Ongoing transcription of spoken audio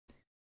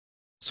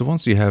So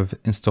once you have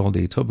installed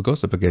the Tobii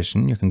Ghost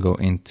application, you can go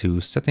into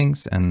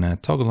settings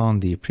and toggle on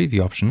the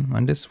preview option,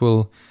 and this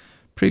will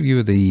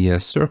preview the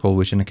circle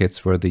which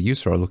indicates where the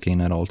user are looking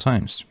at all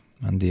times.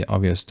 And the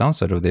obvious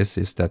downside of this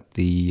is that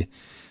the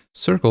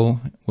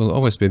circle will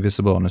always be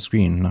visible on the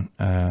screen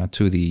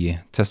to the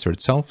tester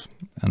itself,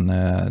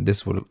 and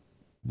this will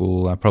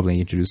probably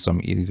introduce some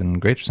even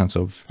greater sense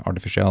of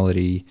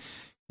artificiality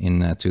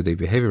to the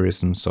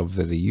behaviorisms of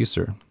the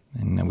user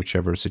in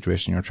whichever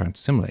situation you're trying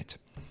to simulate.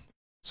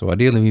 So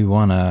ideally, we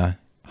want to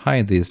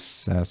hide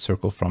this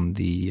circle from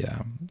the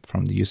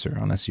user,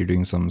 unless you're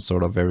doing some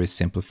sort of very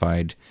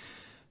simplified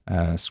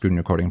screen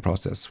recording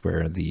process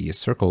where the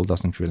circle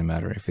doesn't really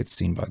matter if it's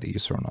seen by the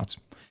user or not.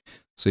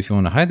 So if you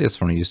want to hide this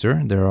from the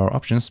user, there are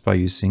options by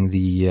using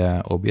the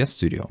OBS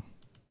Studio.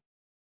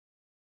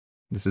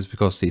 This is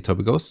because the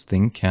Tobii Ghost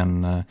thing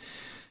can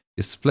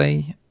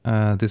display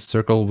this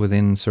circle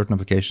within certain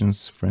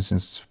applications, for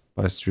instance,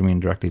 by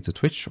streaming directly to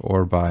Twitch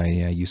or by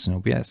using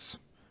OBS.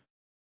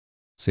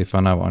 So if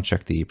I now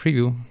uncheck the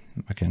preview,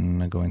 I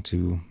can go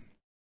into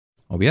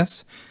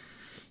OBS.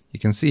 You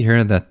can see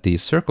here that the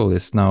circle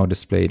is now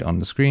displayed on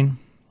the screen.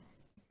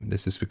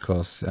 This is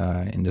because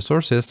in the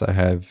sources I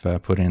have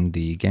put in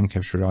the game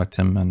capture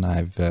item, and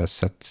I've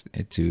set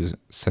it to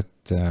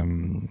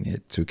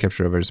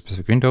capture a very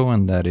specific window,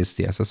 and that is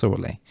the SS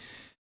overlay.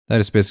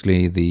 That is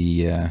basically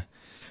the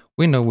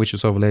window which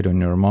is overlaid on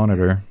your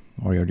monitor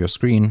or your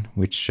screen,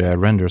 which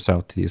renders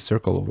out the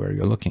circle where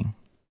you're looking.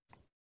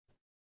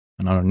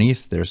 And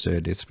underneath there's a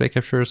display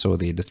capture, so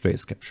the display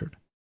is captured.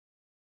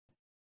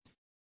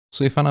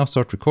 So if I now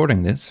start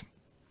recording this,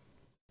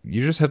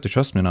 you just have to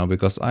trust me now,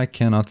 because I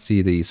cannot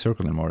see the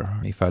circle anymore.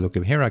 If I look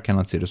up here, I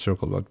cannot see the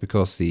circle, but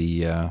because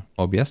the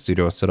OBS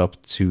Studio is set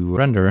up to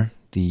render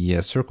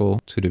the circle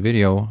to the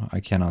video,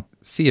 I cannot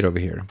see it over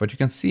here, but you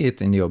can see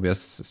it in the OBS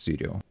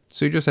Studio.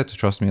 So you just have to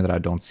trust me that I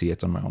don't see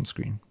it on my own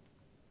screen.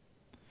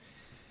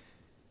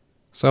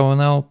 So I will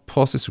now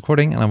pause this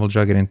recording, and I will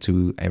drag it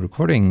into a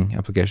recording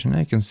application,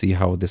 and you can see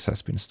how this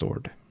has been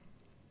stored.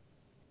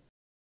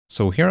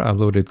 So here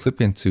I've loaded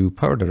clip into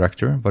Power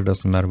Director, but it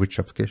doesn't matter which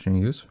application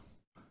you use.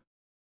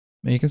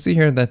 And you can see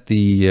here that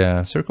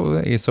the circle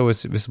is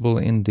always visible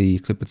in the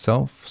clip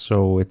itself,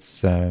 so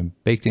it's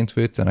baked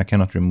into it, and I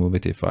cannot remove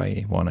it if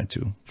I wanted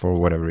to, for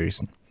whatever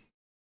reason.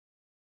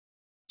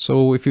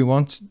 So if you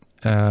want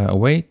a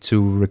way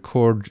to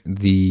record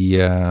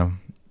the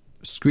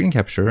screen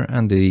capture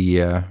and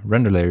the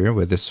render layer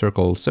with the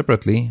circle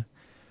separately,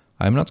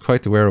 I'm not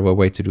quite aware of a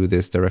way to do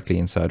this directly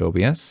inside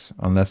OBS,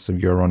 unless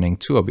you're running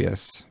two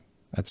OBS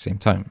at the same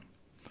time.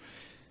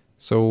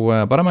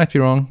 So, but I might be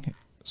wrong,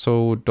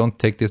 so don't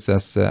take this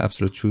as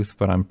absolute truth,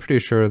 but I'm pretty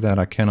sure that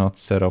I cannot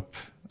set up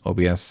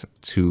OBS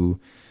to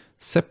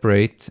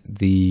separate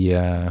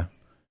the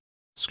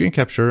screen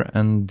capture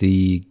and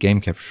the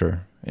game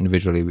capture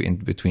individually in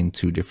between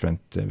two different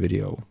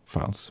video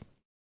files.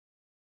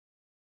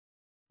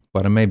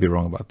 But I may be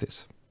wrong about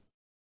this.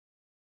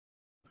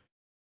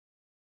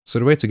 So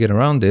the way to get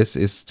around this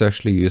is to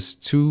actually use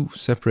two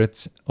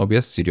separate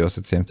OBS studios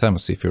at the same time.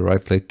 So if you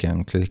right click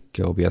and click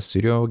OBS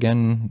Studio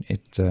again,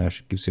 it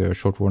gives you a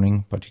short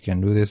warning, but you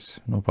can do this,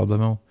 no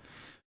problemo.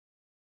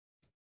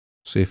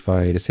 So if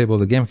I disable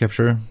the game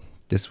capture,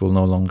 this will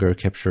no longer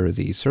capture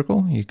the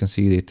circle. You can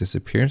see it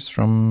disappears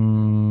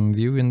from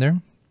view in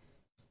there.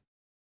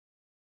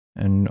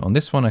 And on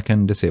this one, I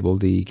can disable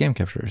the game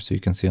capture. So you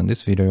can see on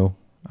this video,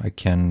 I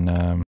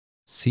can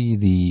see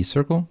the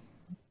circle,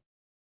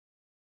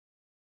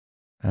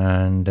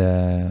 and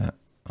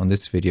on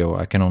this video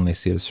I can only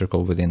see the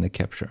circle within the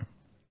capture.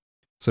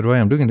 So the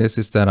way I'm doing this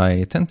is that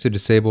I tend to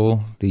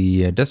disable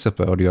the desktop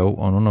audio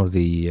on one of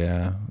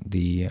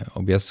the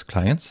OBS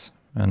clients,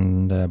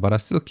 and but I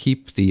still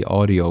keep the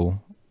audio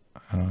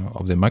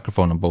of the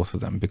microphone on both of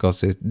them,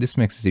 because this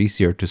makes it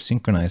easier to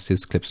synchronize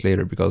these clips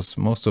later, because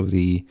most of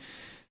the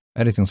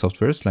editing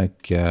softwares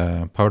like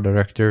Power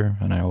Director,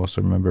 and I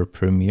also remember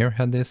Premiere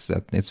had this,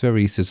 that it's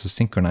very easy to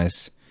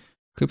synchronize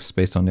clips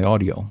based on the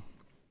audio.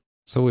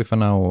 So if I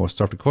now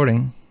start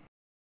recording,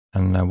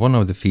 and one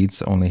of the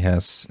feeds only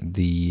has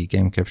the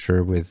game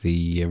capture with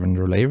the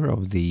render layer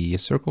of the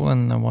circle,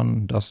 and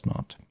one does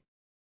not.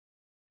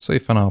 So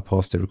if I now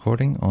pause the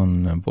recording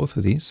on both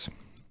of these,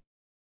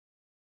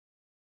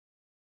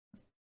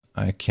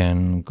 I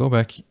can go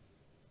back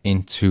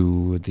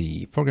into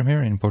the program here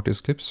and import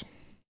these clips.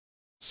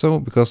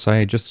 So because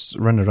I just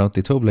rendered out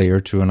the Tobii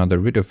layer to another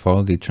video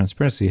file, the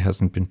transparency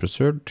hasn't been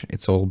preserved,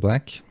 it's all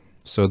black.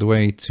 So the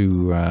way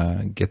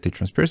to get the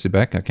transparency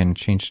back, I can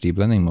change the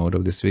blending mode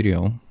of this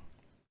video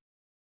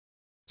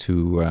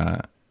to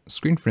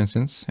screen, for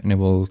instance, and it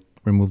will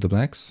remove the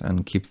blacks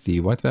and keep the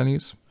white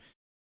values.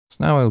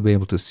 So now I'll be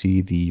able to see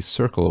the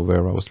circle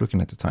where I was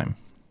looking at the time.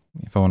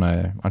 If I want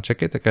to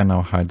uncheck it, I can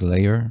now hide the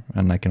layer,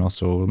 and I can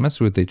also mess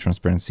with the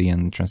transparency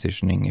and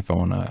transitioning if I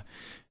want to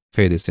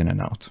fade this in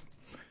and out.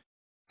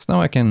 So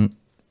now I can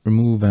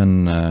remove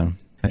and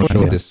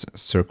show this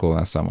circle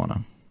as I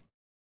wanna.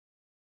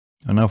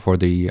 And now for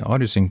the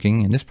audio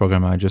syncing, in this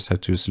program I just have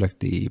to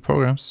select the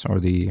programs, or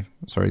the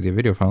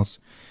video files,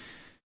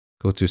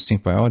 go to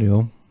sync by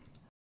audio.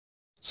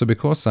 So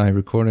because I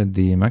recorded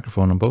the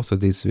microphone on both of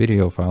these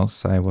video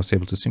files, I was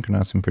able to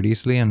synchronize them pretty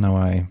easily, and now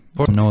I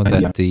know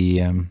that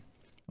the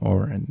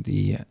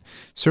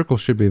circle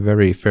should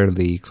be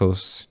fairly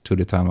close to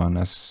the timeline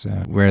as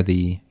where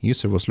the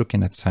user was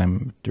looking at the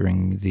time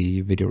during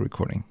the video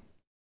recording.